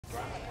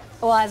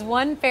Well, as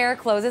one fair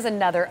closes,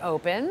 another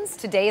opens.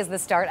 Today is the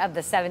start of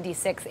the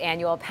 76th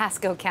annual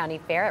Pasco County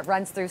Fair. It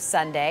runs through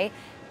Sunday.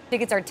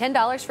 Tickets are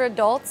 $10 for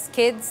adults.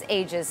 Kids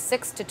ages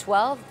 6 to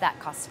 12, that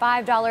costs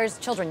 $5.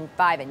 Children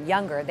 5 and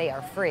younger, they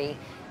are free.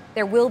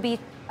 There will be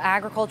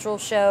agricultural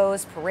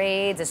shows,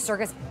 parades, a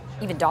circus,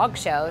 even dog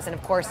shows, and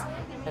of course,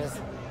 there's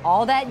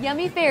all that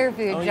yummy fair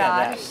food,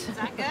 Josh. Is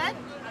that good?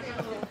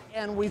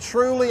 And we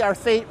truly, our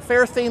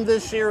fair theme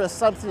this year is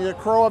something to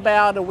crow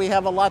about, and we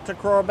have a lot to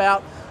crow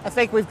about. I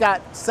think we've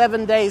got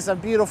 7 days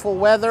of beautiful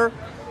weather.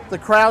 The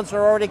crowds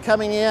are already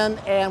coming in,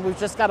 and we've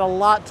just got a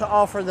lot to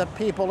offer the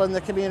people in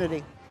the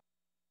community.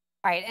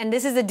 All right, and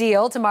this is the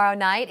deal. Tomorrow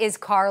night is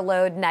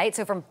carload night.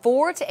 So from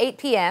 4 to 8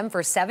 p.m.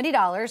 for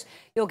 $70,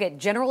 you'll get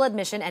general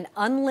admission and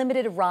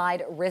unlimited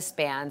ride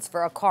wristbands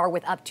for a car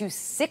with up to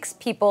 6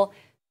 people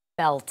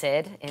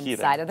belted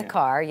inside of the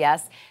car.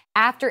 Yes.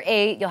 After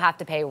 8, you'll have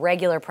to pay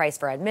regular price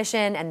for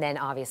admission and then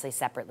obviously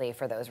separately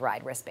for those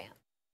ride wristbands.